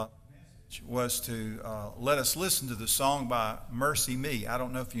was to let us listen to the song by Mercy Me. I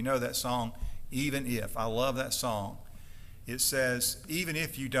don't know if you know that song, Even If. I love that song. It says, even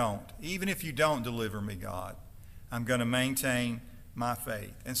if you don't deliver me, God, I'm going to maintain my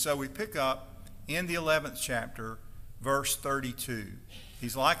faith. And so we pick up in the 11th chapter, verse 32.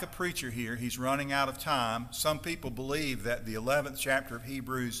 He's like a preacher here. He's running out of time. Some people believe that the 11th chapter of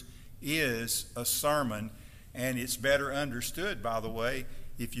Hebrews is a sermon, and it's better understood, by the way,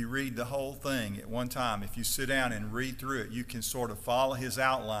 if you read the whole thing at one time. If you sit down and read through it, you can sort of follow his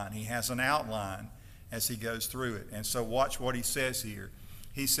outline. He has an outline as he goes through it. And so watch what he says here.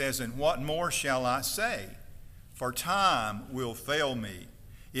 He says, and what more shall I say? For time will fail me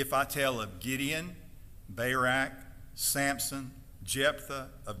if I tell of Gideon, Barak, Samson, Jephthah,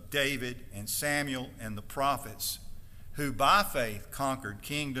 of David and Samuel and the prophets, who by faith conquered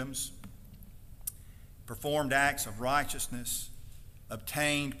kingdoms, performed acts of righteousness,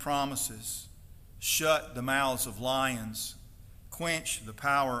 obtained promises, shut the mouths of lions, quenched the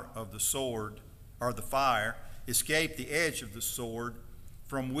power of the sword or the fire, escaped the edge of the sword,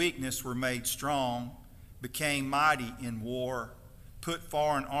 from weakness were made strong, became mighty in war, put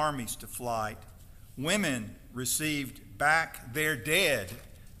foreign armies to flight. Women received back their dead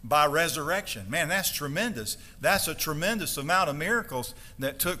by resurrection. Man, that's tremendous. That's a tremendous amount of miracles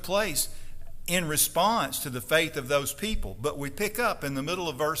that took place in response to the faith of those people. But we pick up in the middle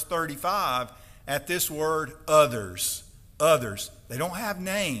of verse 35 at this word, others. Others. They don't have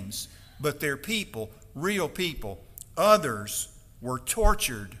names, but they're people, real people. Others were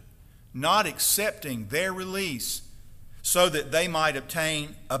tortured, not accepting their release so that they might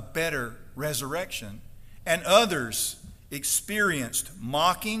obtain a better resurrection. And others experienced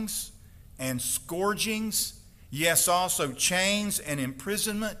mockings and scourgings, yes, also chains and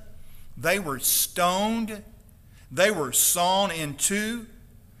imprisonment. They were stoned. They were sawn in two.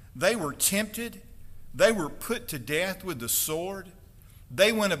 They were tempted. They were put to death with the sword.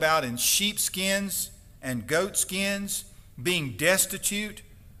 They went about in sheepskins and goatskins, being destitute,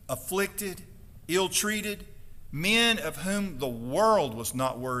 afflicted, ill-treated, men of whom the world was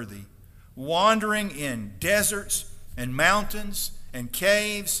not worthy, wandering in deserts and mountains and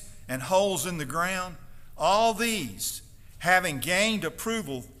caves and holes in the ground. All these, having gained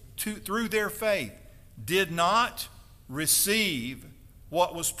approval through their faith, did not receive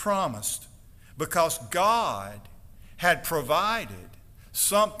what was promised, because God had provided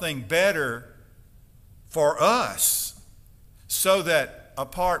something better for us, so that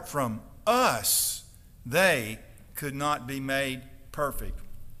apart from us, they could not be made perfect.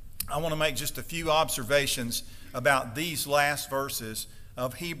 I want to make just a few observations about these last verses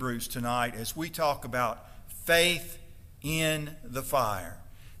of Hebrews tonight as we talk about faith in the fire.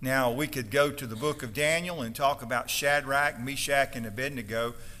 Now, we could go to the book of Daniel and talk about Shadrach, Meshach, and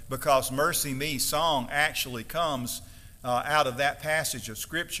Abednego, because Mercy Me song actually comes out of that passage of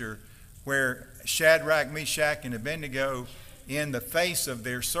Scripture where Shadrach, Meshach, and Abednego, in the face of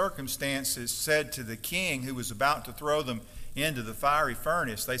their circumstances, said to the king who was about to throw them into the fiery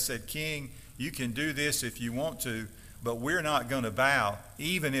furnace, they said, King, you can do this if you want to, but we're not going to bow.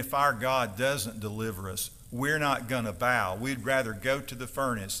 Even if our God doesn't deliver us, we're not going to bow. We'd rather go to the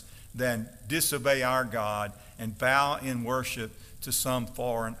furnace than disobey our God and bow in worship to some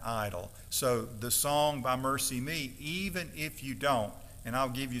foreign idol. So the song by Mercy Me, even if you don't, and I'll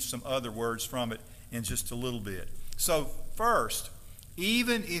give you some other words from it in just a little bit. So first,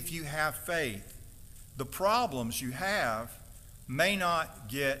 even if you have faith, the problems you have may not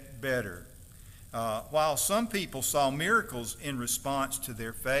get better. While some people saw miracles in response to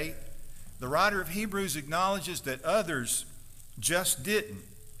their faith, the writer of Hebrews acknowledges that others just didn't.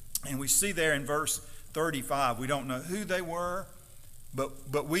 And we see there in verse 35, we don't know who they were,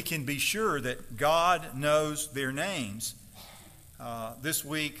 but we can be sure that God knows their names. This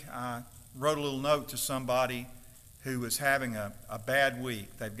week, I wrote a little note to somebody who was having a bad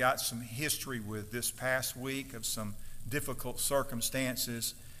week. They've got some history with this past week of some difficult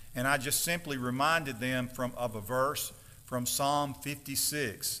circumstances. And I just simply reminded them of a verse from Psalm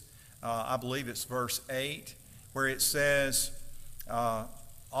 56. I believe it's verse 8, where it says,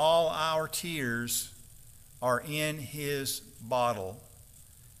 all our tears are in his bottle.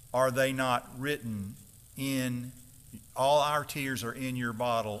 Are they not written in, all our tears are in your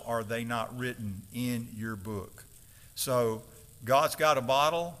bottle. Are they not written in your book? So God's got a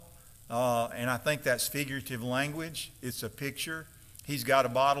bottle, and I think that's figurative language. It's a picture. He's got a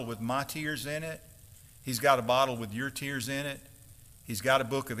bottle with my tears in it. He's got a bottle with your tears in it. He's got a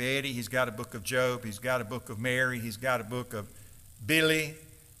book of Eddie. He's got a book of Job. He's got a book of Mary. He's got a book of Billy.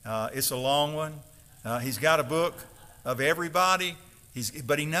 It's a long one. He's got a book of everybody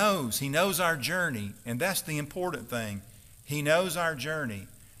But he knows our journey, and that's the important thing. He knows our journey,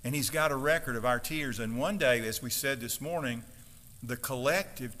 and he's got a record of our tears. And one day, as we said this morning, the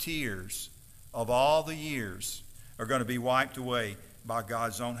collective tears of all the years are going to be wiped away by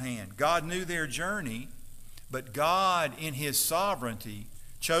God's own hand. God knew their journey, but God, in his sovereignty,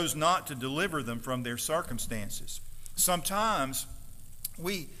 chose not to deliver them from their circumstances. Sometimes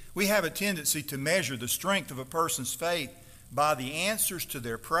we have a tendency to measure the strength of a person's faith by the answers to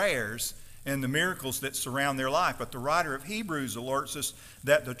their prayers and the miracles that surround their life. But the writer of Hebrews alerts us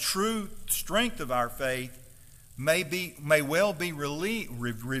that the true strength of our faith may well be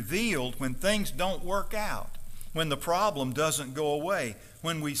revealed when things don't work out, when the problem doesn't go away,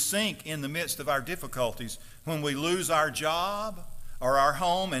 when we sink in the midst of our difficulties, when we lose our job or our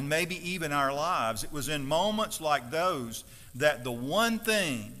home and maybe even our lives. It was in moments like those that the one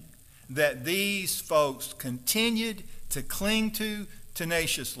thing that these folks continued to cling to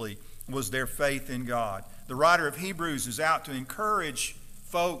tenaciously was their faith in God. The writer of Hebrews is out to encourage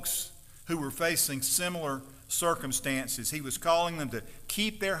folks who were facing similar circumstances. He was calling them to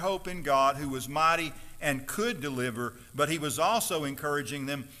keep their hope in God, who was mighty and could deliver, but he was also encouraging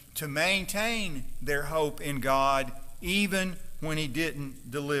them to maintain their hope in God even when he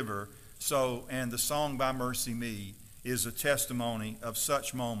didn't deliver. And the song by Mercy Me is a testimony of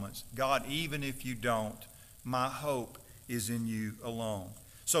such moments. God, even if you don't, my hope is in you alone.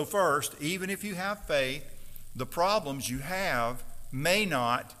 So first, even if you have faith, the problems you have may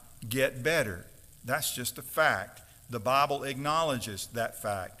not get better. That's just a fact. The Bible acknowledges that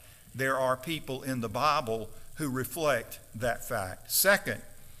fact. There are people in the Bible who reflect that fact. Second,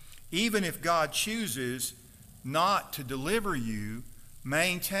 even if God chooses not to deliver you,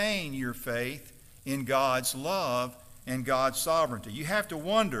 maintain your faith in God's love and God's sovereignty. You have to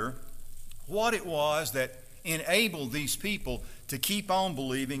wonder what it was that enabled these people to keep on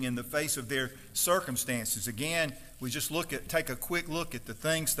believing in the face of their circumstances. Again, we just take a quick look at the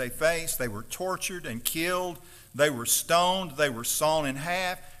things they faced. They were tortured and killed. They were stoned. They were sawn in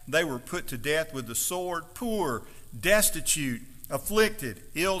half. They were put to death with the sword. Poor, destitute, afflicted,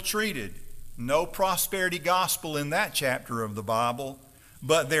 ill-treated. No prosperity gospel in that chapter of the Bible,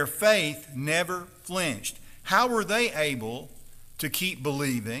 but their faith never flinched. How were they able to keep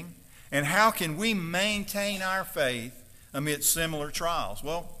believing? And how can we maintain our faith amid similar trials?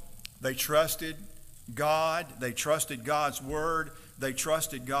 Well, they trusted God. They trusted God's word. They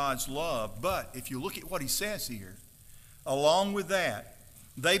trusted God's love. But if you look at what he says here, along with that,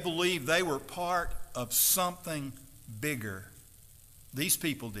 they believed they were part of something bigger. These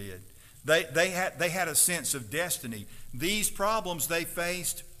people did. They had a sense of destiny. These problems they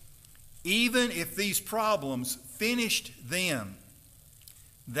faced, even if these problems finished them,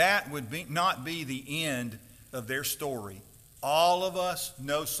 that would not be the end of their story. All of us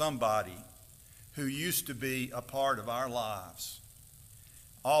know somebody who used to be a part of our lives.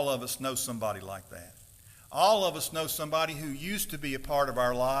 All of us know somebody like that. All of us know somebody who used to be a part of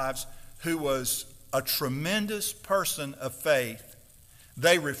our lives who was a tremendous person of faith.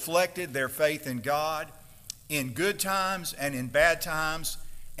 They reflected their faith in God in good times and in bad times,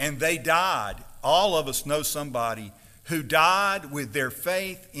 and they died. All of us know somebody who died with their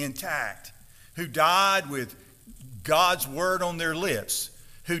faith intact, who died with God's word on their lips,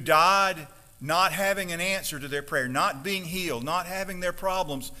 who died not having an answer to their prayer, not being healed, not having their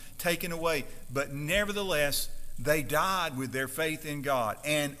problems taken away, but nevertheless, they died with their faith in God.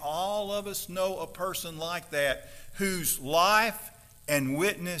 And all of us know a person like that whose life and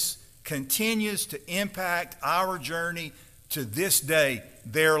witness continues to impact our journey to this day.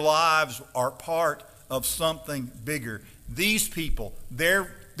 Their lives are part of something bigger. These people, their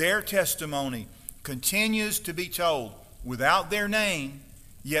testimony continues to be told without their name,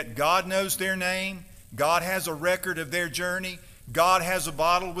 yet God knows their name. God has a record of their journey. God has a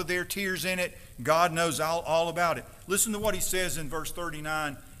bottle with their tears in it. God knows all about it. Listen to what he says in verse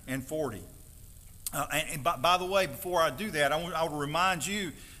 39 and 40. And by the way, before I do that, I will remind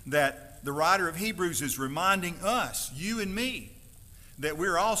you that the writer of Hebrews is reminding us, you and me, that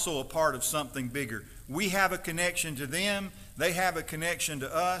we're also a part of something bigger. We have a connection to them. They have a connection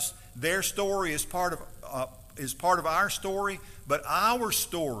to us. Their story is part of our story, but our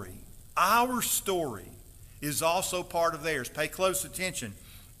story is also part of theirs. Pay close attention.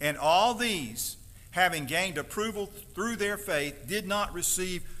 And all these, having gained approval through their faith, did not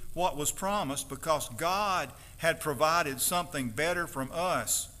receive what was promised because God had provided something better from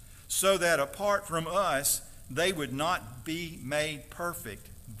us, so that apart from us, they would not be made perfect.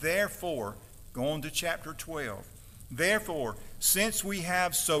 Therefore, go on to chapter 12. Therefore, since we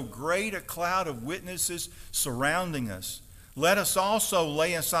have so great a cloud of witnesses surrounding us, Let us also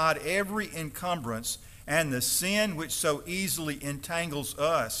lay aside every encumbrance and the sin which so easily entangles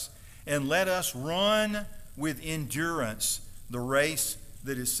us, and let us run with endurance the race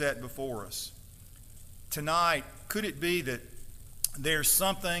that is set before us. Tonight, could it be that there's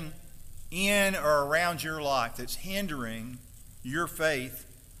something in or around your life that's hindering your faith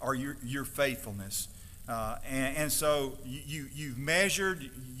or your faithfulness? And so you've measured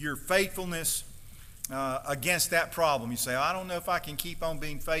your faithfulness against that problem. You say, I don't know if I can keep on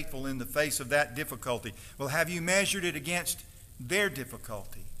being faithful in the face of that difficulty. Well, have you measured it against their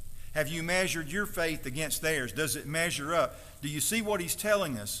difficulty? Have you measured your faith against theirs? Does it measure up? Do you see what he's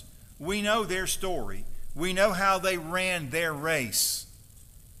telling us? We know their story. We know how they ran their race.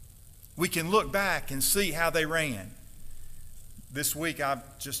 We can look back and see how they ran. This week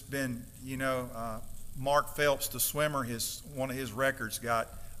I've just been, Mark Phelps, the swimmer, one of his records got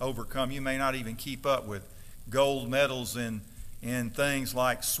overcome. You may not even keep up with gold medals in things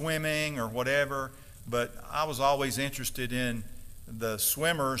like swimming or whatever, but I was always interested in the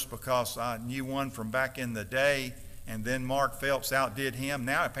swimmers because I knew one from back in the day, and then Mark Phelps outdid him.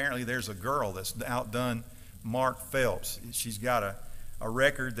 Now apparently there's a girl that's outdone Mark Phelps. She's got a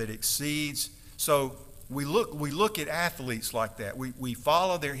record that exceeds. So we look at athletes like that. We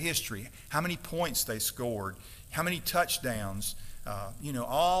follow their history, how many points they scored, how many touchdowns,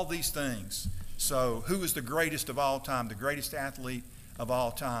 all these things. So who is the greatest of all time, the greatest athlete of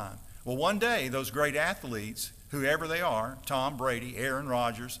all time? Well, one day those great athletes, whoever they are, Tom Brady, Aaron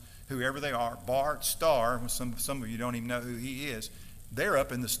Rodgers, whoever they are, Bart Starr, some of you don't even know who he is, they're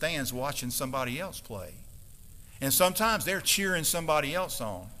up in the stands watching somebody else play. And sometimes they're cheering somebody else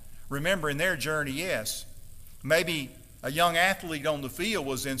on. Remember, in their journey, yes, maybe a young athlete on the field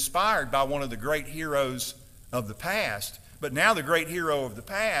was inspired by one of the great heroes of the past, but now the great hero of the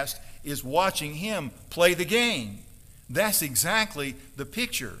past is watching him play the game. That's exactly the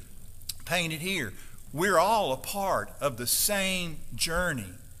picture painted here. We're all a part of the same journey.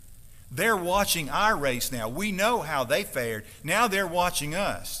 They're watching our race now. We know how they fared. Now they're watching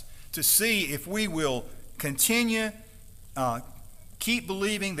us to see if we will continue, keep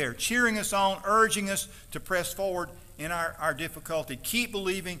believing. They're cheering us on, urging us to press forward in our difficulty. Keep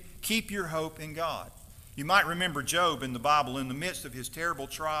believing, keep your hope in God. You might remember Job in the Bible. In the midst of his terrible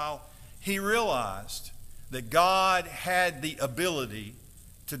trial, he realized that God had the ability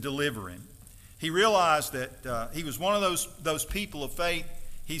to deliver him. He realized that he was one of those people of faith.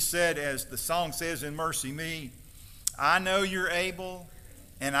 He said, as the song says in Mercy Me, I know you're able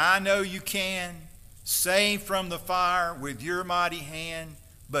and I know you can save from the fire with your mighty hand.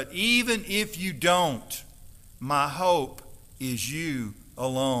 But even if you don't, my hope is you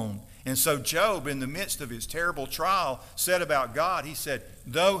alone. And so Job, in the midst of his terrible trial, said about God, he said,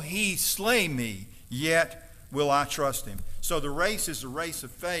 though he slay me, yet will I trust him. So the race is a race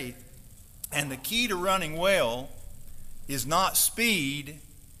of faith. And the key to running well is not speed,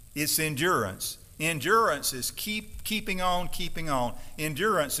 it's endurance. Endurance is keeping on.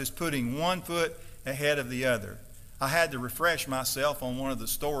 Endurance is putting one foot ahead of the other. I had to refresh myself on one of the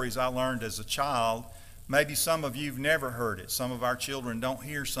stories I learned as a child. Maybe some of you've never heard it. Some of our children don't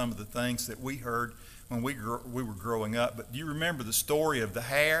hear some of the things that we heard when we were growing up. But do you remember the story of the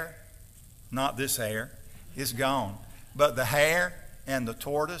hare? Not this hare. It's gone. But the hare and the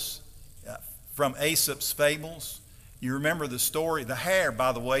tortoise from Aesop's Fables. You remember the story? The hare,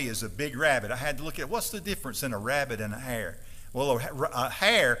 by the way, is a big rabbit. I had to look at what's the difference in a rabbit and a hare. Well, a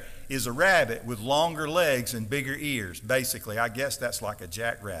hare is a rabbit with longer legs and bigger ears. Basically, I guess that's like a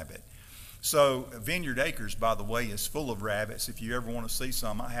jackrabbit. So Vineyard Acres, by the way, is full of rabbits. If you ever want to see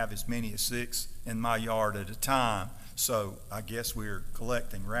some, I have as many as 6 in my yard at a time. So I guess we're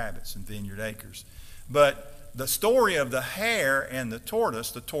collecting rabbits in Vineyard Acres. But the story of the hare and the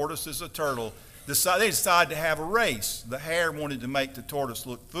tortoise is a turtle. They decided to have a race. The hare wanted to make the tortoise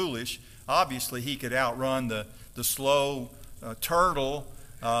look foolish. Obviously, he could outrun the slow turtle,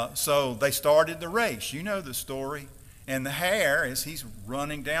 so they started the race. You know the story. And the hare, as he's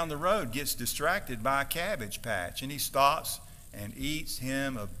running down the road, gets distracted by a cabbage patch, and he stops and eats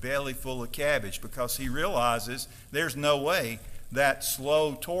him a belly full of cabbage because he realizes there's no way that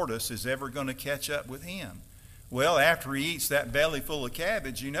slow tortoise is ever going to catch up with him. Well, after he eats that belly full of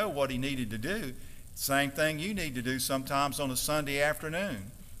cabbage, you know what he needed to do. Same thing you need to do sometimes on a Sunday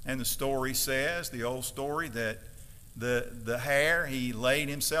afternoon. And the story says, the old story, that the hare, he laid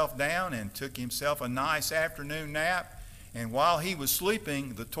himself down and took himself a nice afternoon nap. And while he was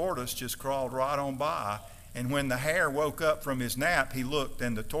sleeping, the tortoise just crawled right on by. And when the hare woke up from his nap, he looked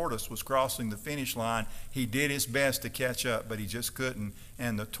and the tortoise was crossing the finish line. He did his best to catch up, but he just couldn't.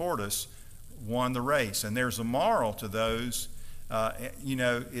 And the tortoise won the race. And there's a moral to those.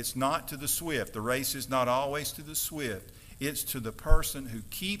 It's not to the swift. The race is not always to the swift. It's to the person who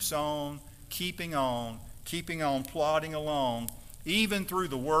keeps on, keeping on, plodding along, even through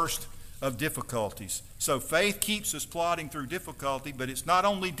the worst of difficulties. So faith keeps us plodding through difficulty, but it's not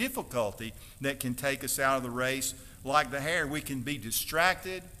only difficulty that can take us out of the race. Like the hare, we can be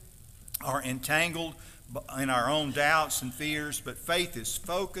distracted or entangled in our own doubts and fears, but faith is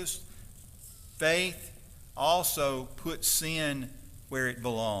focused. Faith also puts sin where it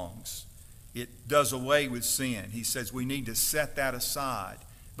belongs. It does away with sin. He says we need to set that aside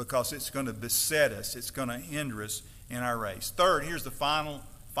because it's going to beset us. It's going to hinder us in our race. Third, here's the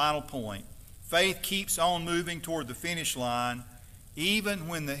final point. Faith keeps on moving toward the finish line even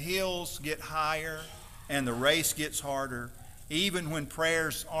when the hills get higher and the race gets harder, even when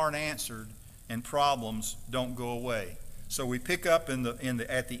prayers aren't answered and problems don't go away. So we pick up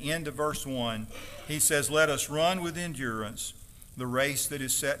at the end of verse 1. He says, "Let us run with endurance the race that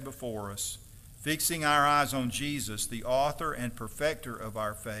is set before us, fixing our eyes on Jesus, the author and perfecter of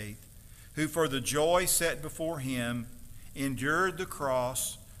our faith, who for the joy set before him endured the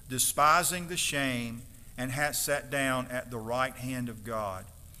cross, despising the shame, and hath sat down at the right hand of God.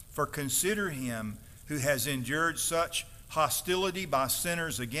 For consider him who has endured such hostility by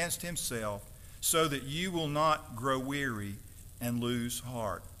sinners against himself, so that you will not grow weary and lose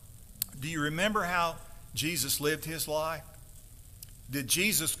heart." Do you remember how Jesus lived his life? Did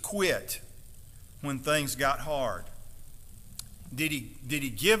Jesus quit when things got hard? Did he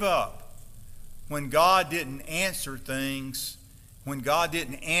give up when God didn't answer things, when God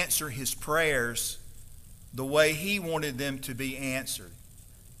didn't answer his prayers the way he wanted them to be answered?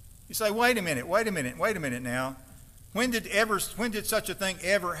 You say, wait a minute now. When did such a thing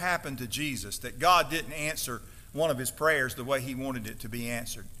ever happen to Jesus, that God didn't answer one of his prayers the way he wanted it to be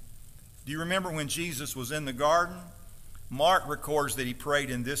answered? Do you remember when Jesus was in the garden? Mark records that he prayed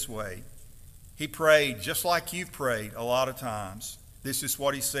in this way. He prayed just like you've prayed a lot of times. This is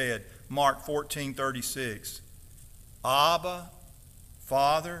what he said, Mark 14:36. "Abba,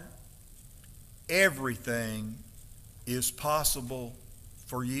 Father, everything is possible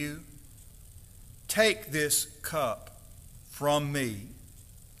for you. Take this cup from me,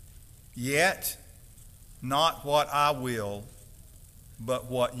 yet not what I will, but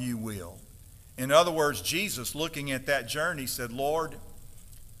what you will." In other words, Jesus, looking at that journey, said, "Lord,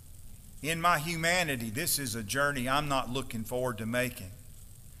 in my humanity, this is a journey I'm not looking forward to making.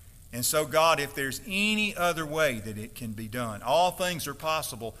 And so, God, if there's any other way that it can be done, all things are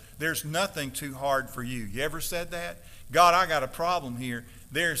possible. There's nothing too hard for you." You ever said that? God, I got a problem here.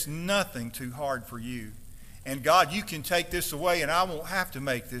 There's nothing too hard for you. And God, you can take this away and I won't have to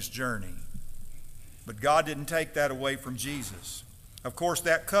make this journey. But God didn't take that away from Jesus. Of course,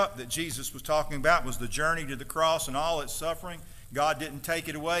 that cup that Jesus was talking about was the journey to the cross and all its suffering. God didn't take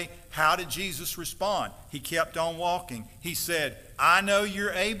it away. How did Jesus respond? He kept on walking. He said, "I know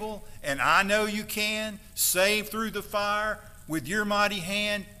you're able and I know you can save through the fire with your mighty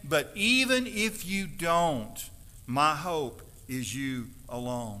hand. But even if you don't, my hope is you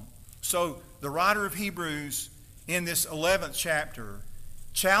alone." So the writer of Hebrews in this 11th chapter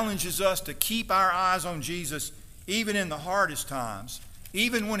challenges us to keep our eyes on Jesus even in the hardest times,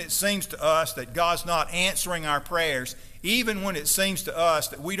 even when it seems to us that God's not answering our prayers, even when it seems to us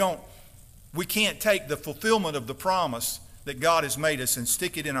that we can't take the fulfillment of the promise that God has made us and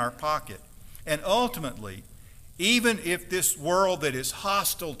stick it in our pocket. And ultimately, even if this world that is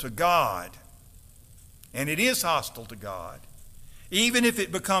hostile to God, and it is hostile to God, even if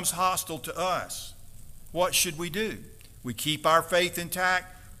it becomes hostile to us, what should we do? We keep our faith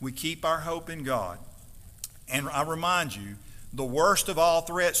intact. We keep our hope in God. And I remind you, the worst of all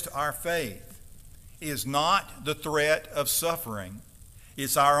threats to our faith is not the threat of suffering.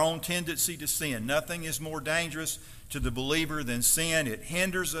 It's our own tendency to sin. Nothing is more dangerous to the believer than sin. It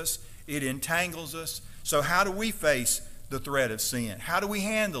hinders us. It entangles us. So how do we face the threat of sin? How do we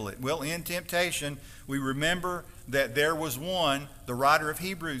handle it? Well, in temptation, we remember that there was one, the writer of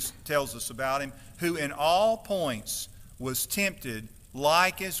Hebrews tells us about him, who in all points was tempted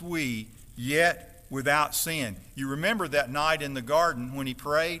like as we, yet without sin. You remember that night in the garden when he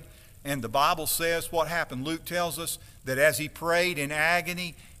prayed? And the Bible says what happened. Luke tells us that as he prayed in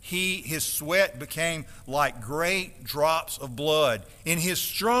agony, his sweat became like great drops of blood in his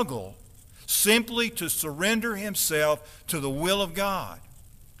struggle simply to surrender himself to the will of God.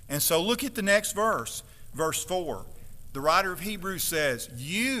 And so look at the next verse, verse 4. The writer of Hebrews says,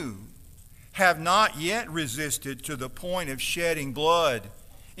 "You have not yet resisted to the point of shedding blood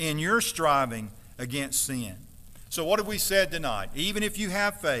in your striving against sin." So what have we said tonight? Even if you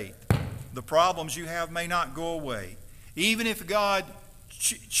have faith, the problems you have may not go away. Even if God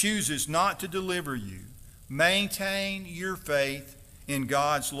chooses not to deliver you, maintain your faith in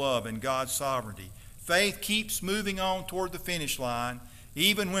God's love and God's sovereignty. Faith keeps moving on toward the finish line,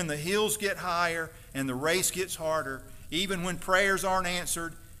 even when the hills get higher and the race gets harder, even when prayers aren't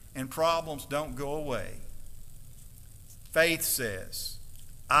answered and problems don't go away. Faith says,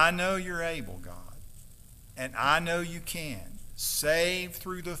 I know you're able, God, and I know you can save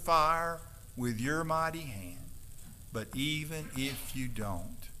through the fire with your mighty hand. But even if you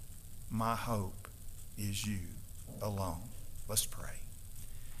don't, my hope is you alone. Let's pray.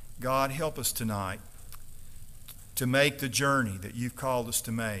 God, help us tonight to make the journey that you've called us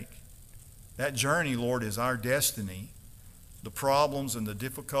to make. That journey, Lord, is our destiny. The problems and the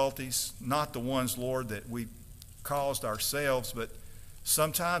difficulties, not the ones, Lord, that we caused ourselves, but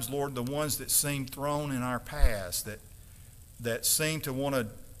sometimes, Lord, the ones that seem thrown in our past, that seem to want to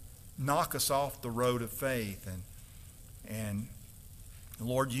knock us off the road of faith. And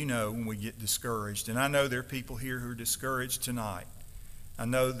Lord, you know when we get discouraged. And I know there are people here who are discouraged tonight. I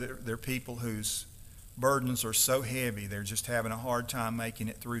know that there are people whose burdens are so heavy they're just having a hard time making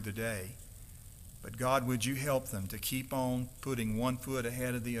it through the day. But God, would you help them to keep on putting one foot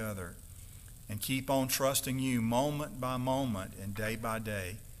ahead of the other and keep on trusting you moment by moment and day by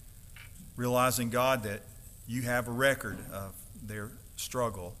day, realizing, God, that you have a record of their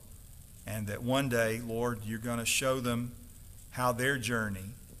struggle and that one day, Lord, you're going to show them how their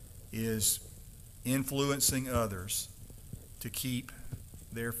journey is influencing others to keep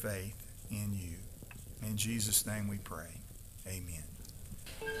their faith in you. In Jesus' name we pray. Amen.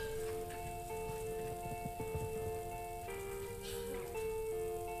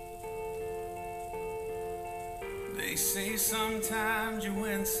 They say sometimes you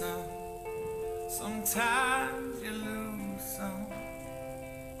win some, sometimes you lose some.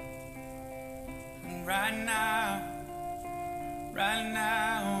 And right now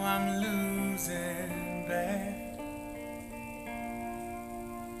I'm losing bad.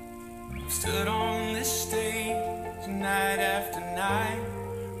 Stood on this stage night after night,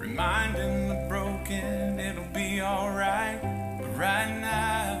 reminding the broken it'll be alright. But right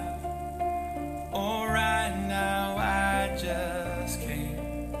now, oh right now I just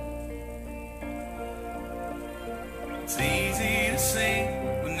can't. It's easy to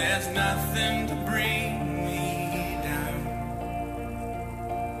say when there's nothing to bring me down.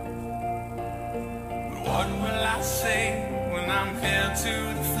 But what will I say when I'm held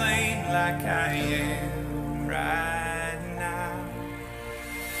to the flame like I am right now?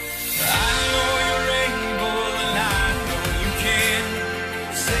 I know you're able and I know you can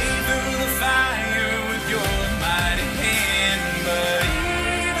save through the fire with your mighty hand. But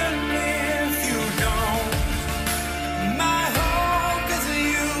even if you don't, my hope is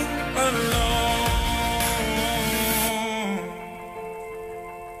you alone.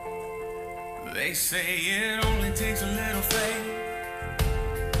 They say it only takes a little faith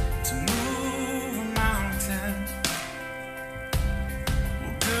to move a mountain.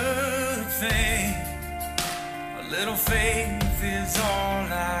 Well, good faith, a little faith is all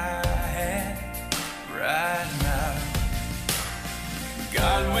I have right now.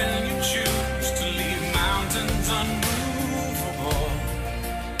 God, when you choose to leave mountains unmovable,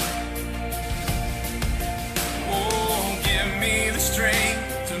 oh, give me the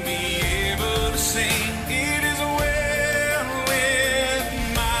strength to be able to sing. It is well with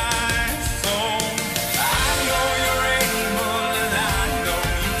my soul. I know you're able and I know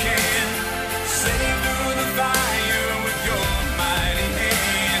you can save through the fire with your mighty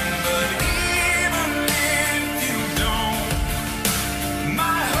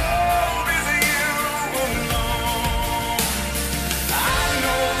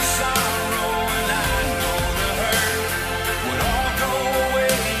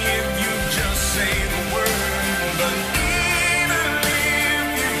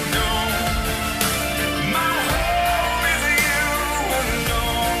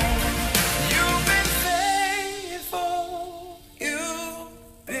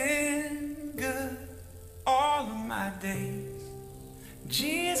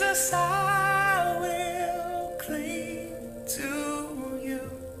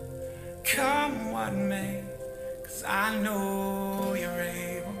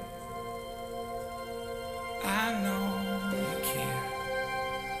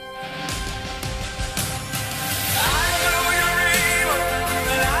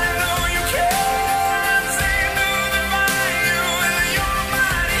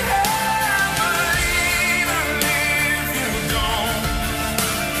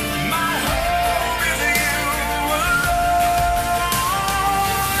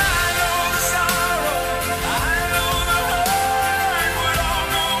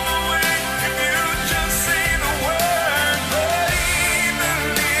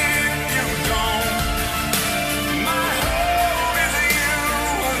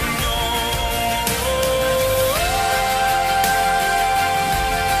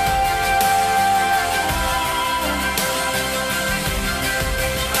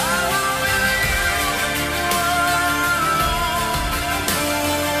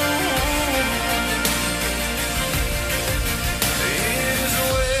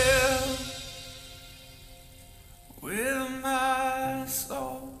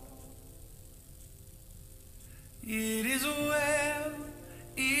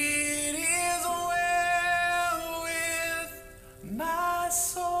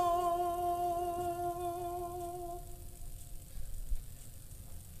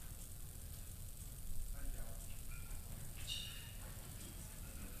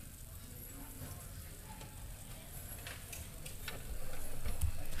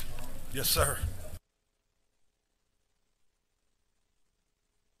Yes, sir.